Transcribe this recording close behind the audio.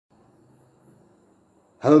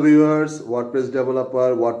Hello viewers, WordPress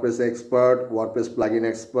developer, WordPress expert, WordPress plugin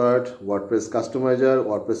expert, WordPress customizer,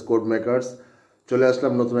 WordPress code makers চলে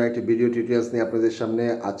আসলাম নতুন একটি video tutorials নিয়ে আপনাদের সামনে।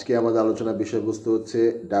 আজকে আমাদের আলোচনার বিষয়বস্তু হচ্ছে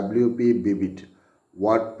WPVivid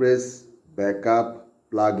WordPress backup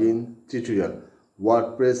plugin tutorial.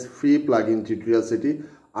 WordPress free plugin tutorial সেটি।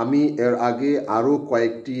 আমি এর আগে আরও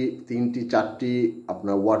কয়েকটি 3-4টি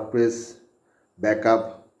আপনার WordPress ব্যাকআপ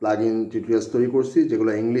প্লাগইন টিউটোরিয়ালস তৈরি করছি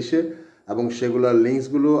যেগুলো ইংলিশে, এবং সেগুলোর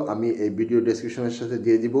লিঙ্কসগুলো আমি এই ভিডিও ডেসক্রিপশনের সাথে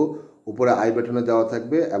দিয়ে দিব। উপরে আই বাটনে দেওয়া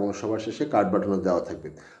থাকবে এবং সবার শেষে কার্ড বাটনে দেওয়া থাকবে।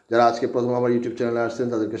 যারা আজকে প্রথম আমার ইউটিউব চ্যানেলে আসছেন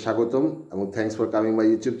তাদেরকে স্বাগতম এবং thanks for coming my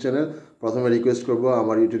YouTube channel. প্রথমে রিকোয়েস্ট করব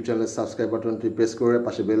আমার ইউটিউব চ্যানেলের সাবস্ক্রাইব বাটনটি প্রেস করে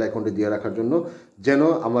পাশে বেল আইকনটি দিয়ে রাখার জন্য, যেন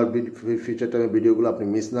আমার ফিউচার টাইমের ভিডিওগুলো আপনি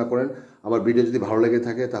মিস না করেন। আমার ভিডিও যদি ভালো লেগে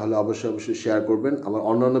থাকে তাহলে অবশ্যই শেয়ার করবেন। আমার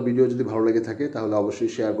অন্যান্য ভিডিও যদি ভালো লেগে থাকে তাহলে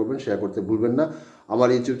অবশ্যই শেয়ার করবেন, শেয়ার করতে ভুলবেন না। আমার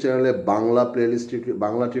ইউটিউব চ্যানেলে Bangla playlist,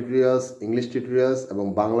 Bangla tutorials, English tutorials এবং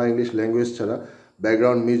বাংলা ইংলিশ ল্যাঙ্গুয়েজ ছাড়া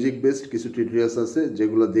ব্যাকগ্রাউন্ড মিউজিক বেসড কিছু টিউটোরিয়ালস আছে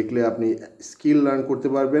যেগুলো দেখলে আপনি স্কিল লার্ন করতে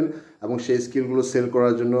পারবেন, এবং সেই স্কিলগুলো সেল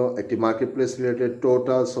করার জন্য একটি market place related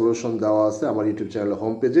total solution দেওয়া আছে আমার ইউটিউব চ্যানেলের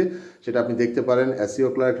হোম পেজে। সেটা আপনি দেখতে পারেন। SEO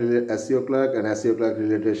clerk and SEO clerk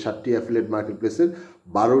related 7টি affiliate market প্লেসের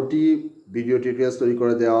 12টি ভিডিও টিউটোরিয়ালস তৈরি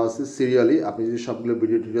করে দেওয়া আছে সিরিয়ালি। আপনি যদি সবগুলো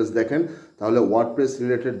ভিডিও টিউটোরিয়ালস দেখেন তাহলে ওয়ার্ডপ্রেস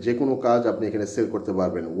রিলেটেড যে কোনো কাজ আপনি এখানে সেল করতে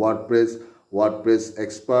পারবেন। WordPress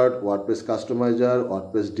expert, WordPress customiser,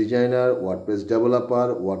 WordPress designer, WordPress developer,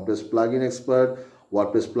 WordPress plugin expert,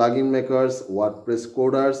 WordPress plugin makers, WordPress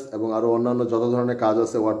coders এবং আরও অন্যান্য যত ধরনের কাজ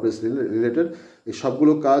আছে ওয়ার্ডপ্রেস রিলেটেড, এই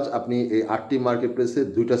সবগুলো কাজ আপনি এই 8টি মার্কেট প্লেসে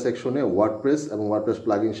 2টা সেকশনে ওয়ার্ডপ্রেস এবং ওয়ার্ডপ্রেস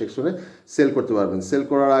প্লাগইন সেকশনে সেল করতে পারবেন। সেল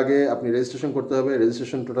করার আগে আপনি রেজিস্ট্রেশন করতে হবে।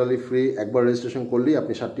 Registration totally free. একবার রেজিস্ট্রেশন করলেই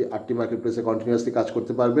আপনি 8টি মার্কেট প্লেসে কন্টিনিউয়াসলি কাজ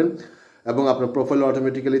করতে পারবেন এবং আপনার প্রোফাইল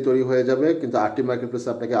অটোমেটিক্যালি তৈরি হয়ে যাবে। কিন্তু 8টি মার্কেট প্লেসে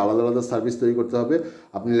আপনাকে আলাদা আলাদা সার্ভিস তৈরি করতে হবে।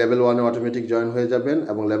 আপনি লেভেল 1-এ অটোমেটিক জয়েন হয়ে যাবেন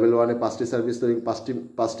এবং লেভেল 1-এ 5টি সার্ভিস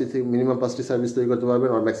পাঁচটি থেকে মিনিমাম 5টি সার্ভিস তৈরি করতে পারবেন,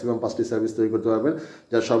 আর ম্যাক্সিমাম 5টি সার্ভিস তৈরি করতে পারবেন,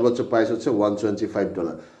 যার সর্বোচ্চ প্রাইস হচ্ছে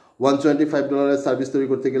 $125। $125 সার্ভিস তৈরি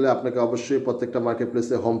করতে গেলে আপনাকে অবশ্যই প্রত্যেকটা মার্কেট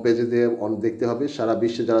প্লেসে হোম পেজে দিয়ে দেখতে হবে সারা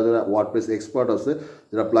বিশ্বে যারা যারা ওয়ার্ডপ্রেস এক্সপার্ট আছে,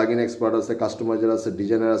 যারা প্লাগইন এক্সপার্ট আছে, কাস্টমাইজার আছে,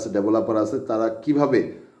 ডিজাইনার আছে, ডেভেলপার আছে, তারা কিভাবে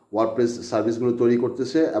ওয়ার্ডপ্রেস সার্ভিসগুলো তৈরি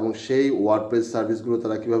করতেছে এবং সেই ওয়ার্ডপ্রেস সার্ভিসগুলো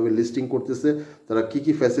তারা কীভাবে লিস্টিং করতেছে, তারা কী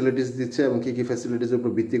কী ফ্যাসিলিটিস দিচ্ছে এবং কী কী ফ্যাসিলিটিসের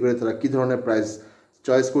উপর ভিত্তি করে তারা কী ধরনের প্রাইস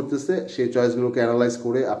চয়েস করতেছে, সেই চয়েসগুলোকে অ্যানালাইজ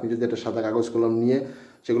করে আপনি যদি একটা সাদা কাগজ কলম নিয়ে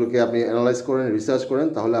সেগুলোকে আপনি অ্যানালাইজ করেন, রিসার্চ করেন,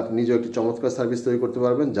 তাহলে আপনি নিজেও একটি চমৎকার সার্ভিস তৈরি করতে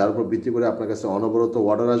পারবেন, যার উপর ভিত্তি করে আপনার কাছে অনবরত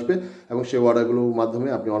অর্ডার আসবে এবং সেই অর্ডারগুলোর মাধ্যমে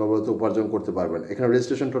আপনি অনবরত উপার্জন করতে পারবেন। এখানে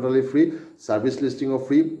registration totally free, service লিস্টিংও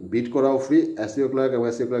free, বিড করাও ফ্রি। এসইও ক্লার্ক এবং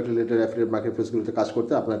SEO clerk related affiliate market প্লেসগুলোতে কাজ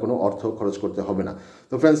করতে আপনার কোনো অর্থ খরচ করতে হবে না।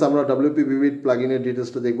 তো ফ্রেন্ডস, আমরা WPVivid প্লাগইনের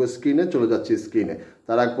ডিটেলসটা দেখবো স্ক্রিনে। চলে যাচ্ছি স্ক্রিনে।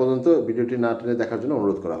 তার আগ পর্যন্ত ভিডিওটি না টেনে দেখার জন্য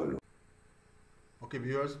অনুরোধ করা হলো। ওকে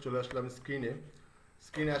ভিউয়ার্স, চলে আসলাম স্ক্রিনে।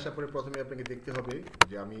 স্ক্রিনে আসার পরে প্রথমে আপনাকে দেখতে হবে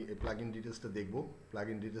যে আমি এই প্লাগইন ডিটেলসটা দেখব,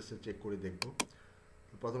 প্লাগইন ডিটেলসটা চেক করে দেখব।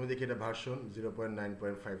 প্রথমে দেখি এটা version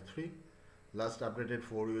 0.9.53, last updated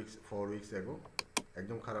 4 weeks ago.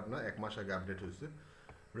 একদম খারাপ না, 1 মাস আগে আপডেট হয়েছে।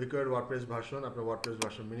 রিকোয়ার্ড ওয়ার্ডপ্রেস ভার্সন, আপনার ওয়ার্ডপ্রেস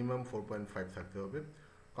ভার্সন মিনিমাম 4.5 থাকতে হবে।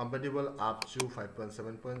 Compatible up to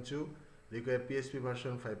 5.7.2। Required PHP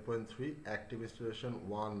version 5.3। Active installation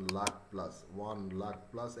 1 lakh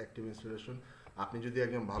plus active installation. আপনি যদি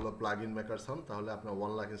একজন ভালো প্লাগইন মেকারস হন তাহলে আপনার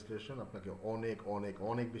 1 লাখ ইনস্টলেশন আপনাকে অনেক অনেক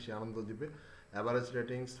অনেক বেশি আনন্দ দিবে। অ্যাভারেজ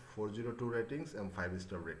রেটিংস 402 রেটিংস এবং 5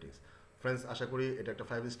 স্টার রেটিংস। ফ্রেন্ডস, আশা করি এটা একটা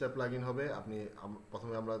 5 স্টার প্লাগইন হবে। আপনি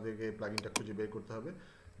প্রথমে আমাদেরকে প্লাগইনটা খুঁজে বের করতে হবে।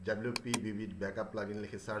 WPVivid ব্যাকআপ প্লাগইন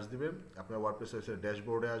লিখে সার্চ দিবেন। আপনার ওয়ার্ডপ্রেস ওয়েবসাইট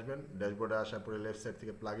ড্যাশবোর্ডে আসবেন। ড্যাশবোর্ডে আসার পরে লেফট সাইড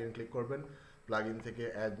থেকে প্লাগইন ক্লিক করবেন। প্লাগইন থেকে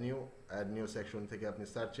অ্যাড নিউ সেকশন থেকে আপনি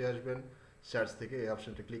সার্চে আসবেন। সার্চ থেকে এই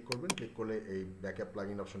অপশনটা ক্লিক করবেন। ক্লিক করলে এই ব্যাকআপ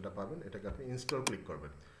প্লাগইন অপশনটা পাবেন। এটাকে আপনি ইনস্টল ক্লিক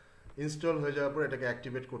করবেন। ইনস্টল হয়ে যাওয়ার পর এটাকে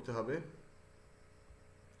অ্যাক্টিভেট করতে হবে।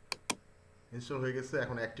 ইনস্টল হয়ে গেছে,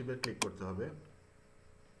 এখন অ্যাক্টিভেট ক্লিক করতে হবে।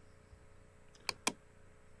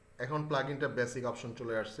 এখন প্লাগইনটা বেসিক অপশন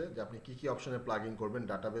চলে আসছে যে আপনি কি কি অপশনে প্লাগইন করবেন।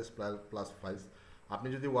 Database plus files. আপনি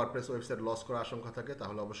যদি ওয়ার্ডপ্রেস ওয়েবসাইট লস করার আশঙ্কা থাকে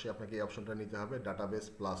তাহলে অবশ্যই আপনাকে এই অপশনটা নিতে হবে, database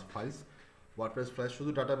plus files. WordPress files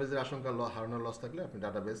শুধু ডাটাবেসের আশঙ্কা হারানোর লস থাকলে আপনি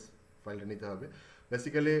ডাটাবেস ফাইলটা নিতে হবে।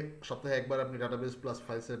 বেসিক্যালি সপ্তাহে একবার আপনি ডাটাবেস প্লাস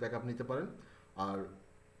ফাইলসের ব্যাকআপ নিতে পারেন, আর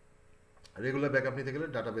রেগুলার ব্যাকআপ নিতে গেলে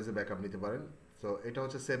ডাটাবেসে ব্যাকআপ নিতে পারেন। সো এটা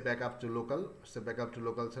হচ্ছে save backup two local. Save backup two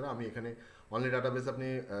local ছাড়া আমি এখানে অনলি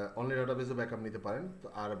ডাটাবেসও ব্যাকআপ নিতে পারেন। তো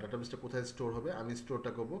আর ডাটাবেসটা কোথায় স্টোর হবে, আমি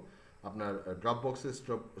স্টোরটা করব আপনার ড্রপবক্সে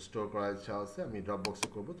স্টোর করার ইচ্ছা আছে, আমি ড্রপবক্সে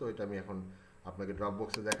করব। তো এটা আমি এখন আপনাকে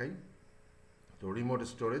ড্রপবক্সে দেখাই। তো রিমোট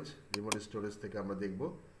স্টোরেজ থেকে আমরা দেখব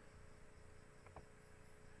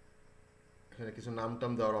এখানে কিছু নাম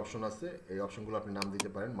টাম দেওয়ার অপশন আছে। এই অপশনগুলো আপনি নাম দিতে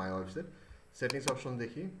পারেন। মাই ওয়েবসাইট, সেটিংস অপশন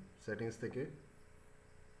দেখি, সেটিংস থেকে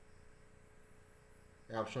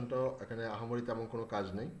এই অপশনটাও এখানে আহামরি তেমন কোনো কাজ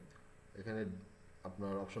নেই। এখানে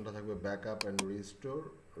আপনার অপশনটা থাকবে backup and restore,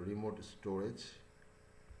 remote storage.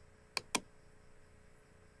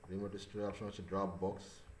 Remote storage option হচ্ছে ড্রপবক্স।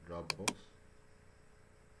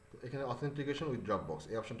 তো এখানে অথেন্টিকেশন উইথ ড্রপবক্স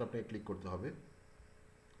এই অপশনটা আপনাকে ক্লিক করতে হবে।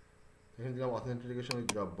 এখানে দিলাম অথেন্টিকেশন উইথ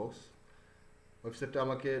ড্রপবক্স। ওয়েবসাইটটা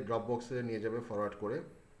আমাকে ড্রপবক্সে নিয়ে যাবে ফরওয়ার্ড করে।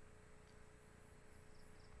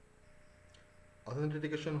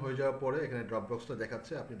 অথেন্টিকেশন হয়ে যাওয়ার পরে এখানে ড্রপবক্সটা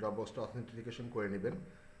দেখাচ্ছে, আপনি ড্রপবক্সটা অথেন্টিকেশন করে নেবেন।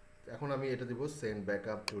 এখন আমি এটা দিব send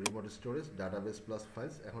backup to remote storage database plus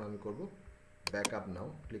files. এখন আমি করব ব্যাকআপ নাও,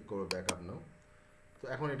 ক্লিক করব ব্যাকআপ নাও। তো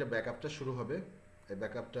এখন এটা ব্যাকআপটা শুরু হবে। এই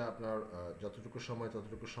ব্যাকআপটা আপনার যতটুকু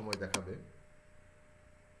সময় দেখাবে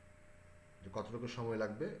যে কতটুকু সময়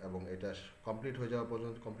লাগবে, এবং এটা কমপ্লিট হয়ে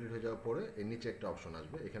যাওয়ার পরে এর নিচে একটা অপশন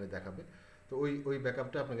আসবে, এখানে দেখাবে। তো ওই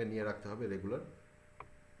ব্যাকআপটা আপনাকে নিয়ে রাখতে হবে রেগুলার।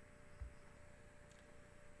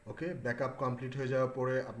 ওকে, ব্যাকআপ কমপ্লিট হয়ে যাওয়ার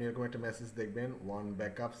পরে আপনি এরকম একটা মেসেজ দেখবেন, one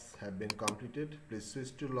backups have been completed, please switch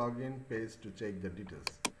to log in page two check the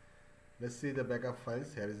details. Let's see the backup files.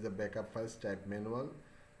 Here is the backup files type manual.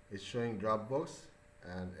 It's showing Dropbox,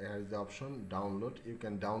 and here is the option download. You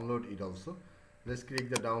can download it also. Let's click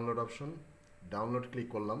the download option. Download click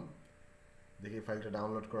করলাম, দেখি ফাইলটা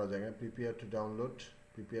download করা যায় না। prepare to download.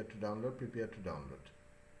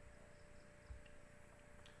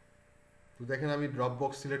 তো দেখেন আমি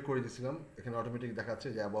Dropbox select করে দিয়েছিলাম, এখানে অটোমেটিক দেখাচ্ছে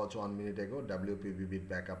যে অ্যাবাউট 1 মিনিট এগো WPVivid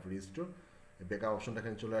ব্যাকআপ রিস্টোর। ব্যাকআপ অপশনটা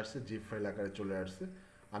এখানে চলে আসছে, জিপ ফাইল আকারে চলে আসছে।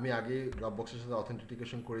 আমি আগে ড্রপবক্সের সাথে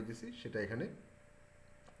অথেন্টিকেশন করে দিয়েছি, সেটা এখানে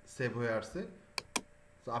সেভ হয়ে আসছে।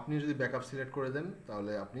 তো আপনি যদি ব্যাকআপ সিলেক্ট করে দেন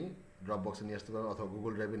তাহলে আপনি ড্রপবক্সে নিয়ে আসতে পারবেন অথবা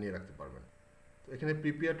গুগল ড্রাইভে নিয়ে রাখতে পারবেন। তো এখানে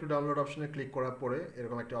প্রিপেয়ার টু ডাউনলোড অপশনে ক্লিক করার পরে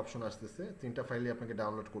এরকম একটা অপশন আসতেছে, 3টা ফাইলই আপনাকে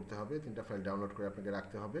ডাউনলোড করতে হবে, 3টা ফাইল ডাউনলোড করে আপনাকে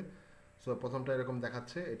রাখতে হবে। সো প্রথমটা এরকম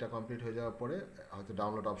দেখাচ্ছে, এটা কমপ্লিট হয়ে যাওয়ার পরে হয়তো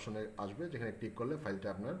ডাউনলোড অপশনে আসবে, যেখানে ক্লিক করলে ফাইলটা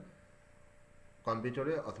আপনার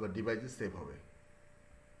কম্পিউটারে অথবা ডিভাইসে সেভ হবে।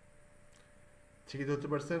 ঠিকই ধরতে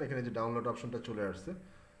পারছেন, এখানে যে ডাউনলোড অপশনটা চলে আসছে।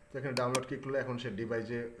 তো এখানে ডাউনলোড ক্লিক করলে এখন সে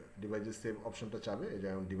ডিভাইসে সেভ অপশনটা চাবে, এই যে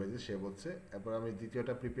এখন ডিভাইসে সেভ হচ্ছে। এরপর আমি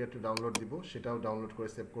দ্বিতীয়টা প্রিপেয়ার টু ডাউনলোড দিব, সেটাও ডাউনলোড করে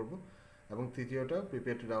সেভ করব, এবং তৃতীয়টা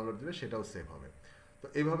প্রিপেয়ার টু ডাউনলোড দিলে সেটাও সেভ হবে। তো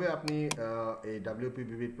এইভাবে আপনি এই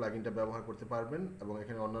WPVivid প্লাগইনটা ব্যবহার করতে পারবেন। এবং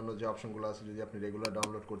এখানে অন্যান্য যে অপশনগুলো আছে, যদি আপনি রেগুলার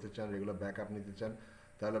ডাউনলোড করতে চান, রেগুলার ব্যাকআপ নিতে চান,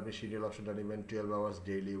 তাহলে আপনি শিডিউল অপশনটা নেবেন, 12 আওয়ার্স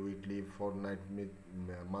ডেইলি, উইকলি, ফোরটনাইট,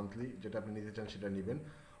 মান্থলি, যেটা আপনি নিতে চান সেটা নেবেন।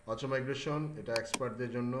 অটো মাইগ্রেশন এটা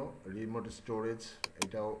এক্সপার্টদের জন্য, রিমোট স্টোরেজ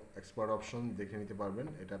এটাও এক্সপার্ট অপশন, দেখে নিতে পারবেন,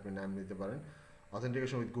 এটা আপনি নাম নিতে পারেন।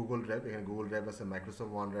 অথেন্টিকেশন উইথ গুগল ড্রাইভ, এখানে গুগল ড্রাইভ আছে,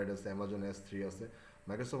 মাইক্রোসফট ওয়ান ড্রাইভ আছে, অ্যামাজন S3 আছে।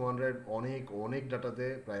 মাইক্রোসফট ওয়ান ড্রাইভ অনেক ডাটা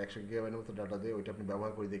দেয়, প্রায় 100 GB মতো ডাটা দেয়, ওইটা আপনি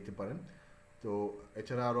ব্যবহার করে দেখতে পারেন। তো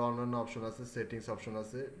এছাড়া আরও অন্যান্য অপশন আছে, সেটিংস অপশন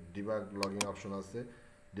আছে, ডিবাগ লগইন অপশন আছে,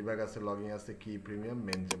 ডিবাগ আছে, লগইন আছে, কি প্রিমিয়াম,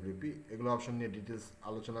 মেন WP, এগুলো অপশন নিয়ে ডিটেলস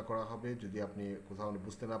আলোচনা করা হবে। যদি আপনি কোথাও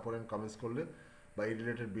বুঝতে না পারেন কমেন্টস করলে, বা এই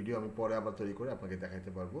রিলেটেড ভিডিও আমি পরে আবার তৈরি করে আপনাকে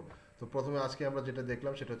দেখাইতে পারবো। তো প্রথমে আজকে আমরা যেটা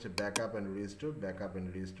দেখলাম সেটা হচ্ছে ব্যাকআপ অ্যান্ড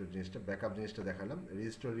রিস্টোর জিনিসটা, ব্যাকআপ জিনিসটা দেখালাম।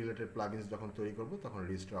 রিস্টোর রিলেটেড প্লাগইনস যখন তৈরি করবো তখন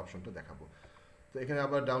রিস্টোর অপশনটা দেখাবো। তো এখানে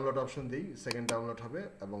আবার ডাউনলোড অপশন দিই, সেকেন্ড ডাউনলোড হবে,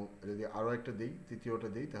 এবং যদি আরও একটা দিই, তৃতীয়টা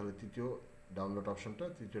দিই, তাহলে তৃতীয় ডাউনলোড অপশনটা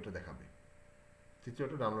তৃতীয়টা দেখাবে,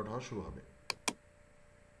 তৃতীয়টা ডাউনলোড হওয়া শুরু হবে।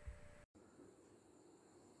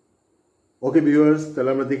 ওকে ভিউয়ার্স, তাহলে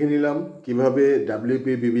আমরা দেখে নিলাম কিভাবে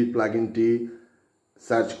WPVivid প্লাগইনটি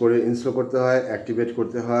সার্চ করে ইনস্টল করতে হয়, অ্যাক্টিভেট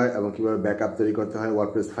করতে হয়, এবং কীভাবে ব্যাকআপ তৈরি করতে হয়,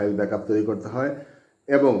 ওয়ার্ডপ্রেস ফাইল ব্যাকআপ তৈরি করতে হয়,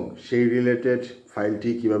 এবং সেই রিলেটেড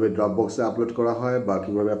ফাইলটি কীভাবে ড্রপবক্সে আপলোড করা হয় বা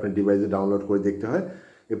কীভাবে আপনার ডিভাইসে ডাউনলোড করে দেখতে হয়।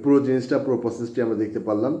 এই পুরো প্রসেসটি আমরা দেখতে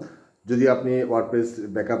পারলাম। যদি আপনি ওয়ার্ডপ্রেস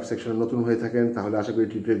ব্যাকআপ সেকশনে নতুন হয়ে থাকেন তাহলে আশা করি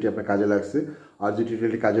টিউটোরিয়ালটি আপনার কাজে লাগছে। আর যদি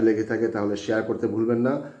টিউটোরিয়ালটি কাজে লেগে থাকে তাহলে শেয়ার করতে ভুলবেন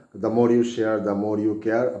না। The more you share the more you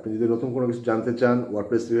care. আপনি যদি নতুন কোনো কিছু জানতে চান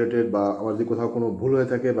ওয়ার্ডপ্রেস রিলেটেড, বা আমার যদি কোথাও কোনো ভুল হয়ে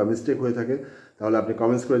থাকে বা মিস্টেক হয়ে থাকে, তাহলে আপনি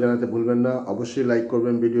কমেন্টস করে জানাতে ভুলবেন না। অবশ্যই লাইক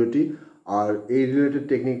করবেন ভিডিওটি। আর এই রিলেটেড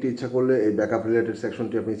টেকনিকটি ইচ্ছা করলে, এই ব্যাকআপ রিলেটেড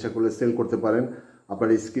সেকশনটি আপনি ইচ্ছা করলে সেল করতে পারেন, আপনার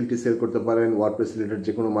এই স্কিলটি সেল করতে পারেন ওয়ার্ডপ্রেস রিলেটেড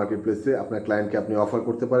যে কোনো মার্কেট প্লেসে। আপনার ক্লায়েন্টকে আপনি অফার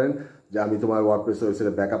করতে পারেন যে আমি তোমার ওয়ার্ডপ্রেস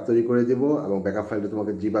ওয়েবসাইটে ব্যাকআপ তৈরি করে দেবো, এবং ব্যাকআপ ফাইলটা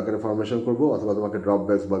তোমাকে জিপ আকারে ফরমেশন করবো, অথবা তোমাকে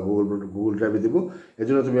ড্রপবক্স বা গুগল ড্রাইভে দেবো। এর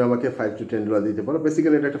জন্য তুমি আমাকে $5 to $10 দিতে পারো।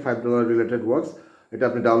 বেসিক্যালি এটা একটা $5 রিলেটেড ওয়ার্কস। এটা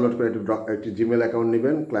আপনি ডাউনলোড করে একটি জিমেল অ্যাকাউন্ট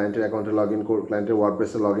নেবেন, ক্লায়েন্টের অ্যাকাউন্টে ক্লায়েন্টের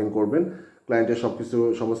ওয়ার্ডপ্রেসে লগ ইন করবেন, ক্লায়েন্টের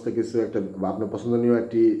সমস্ত কিছু একটা আপনার পছন্দনীয়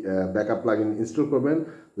একটি ব্যাকআপ প্লাগইন ইনস্টল করবেন,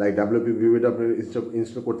 লাইক WPVivid আপনি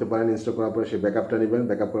ইনস্টল করতে পারেন। ইনস্টল করার পরে সেই ব্যাকআপটা নেবেন,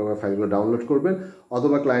 ব্যাকআপ করার পর ফাইলগুলো ডাউনলোড করবেন,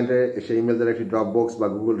 অথবা ক্লায়েন্টে সেই ইমেল দ্বারা একটি ড্রপ বক্স বা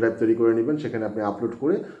গুগল ড্রাইভ তৈরি করে নেবেন। সেখানে আপনি আপলোড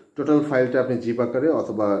করে টোটাল ফাইলটা আপনি জিপ আকারে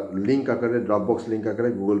অথবা লিঙ্ক আকারে, ড্রপ বক্স লিঙ্ক আকারে,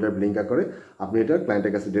 গুগল ড্রাইভ লিঙ্ক আকারে আপনি এটা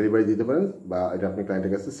ক্লায়েন্টের কাছে ডেলিভারি দিতে পারেন বা এটা আপনি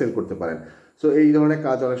ক্লায়েন্টের কাছে সেল করতে পারেন। সো এই ধরনের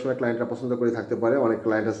কাজ অনেক সময় ক্লায়েন্টরা পছন্দ করে থাকতে পারে। অনেক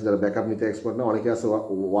ক্লায়েন্ট আছে যারা ব্যাকআপ নিতে এক্সপার্ট না, অনেকে আছে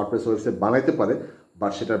ওয়ার্ডপ্রেস ওয়েবসাইট বানাইতে পারে,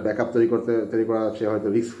 বাট সেটার ব্যাকআপ তৈরি করা সে হয়তো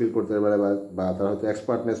রিস্ক ফিল করতে পারে বা তার হয়তো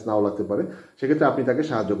এক্সপার্টনেস নাও লাগতে পারে। সেক্ষেত্রে আপনি তাকে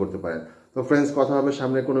সাহায্য করতে পারেন। তো ফ্রেন্ডস, কথা হবে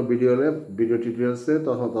সামনে কোনো ভিডিও টিউটোরিয়ালসে।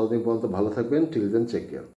 ততদিন পর্যন্ত ভালো থাকবেন। Till then, take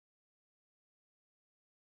care.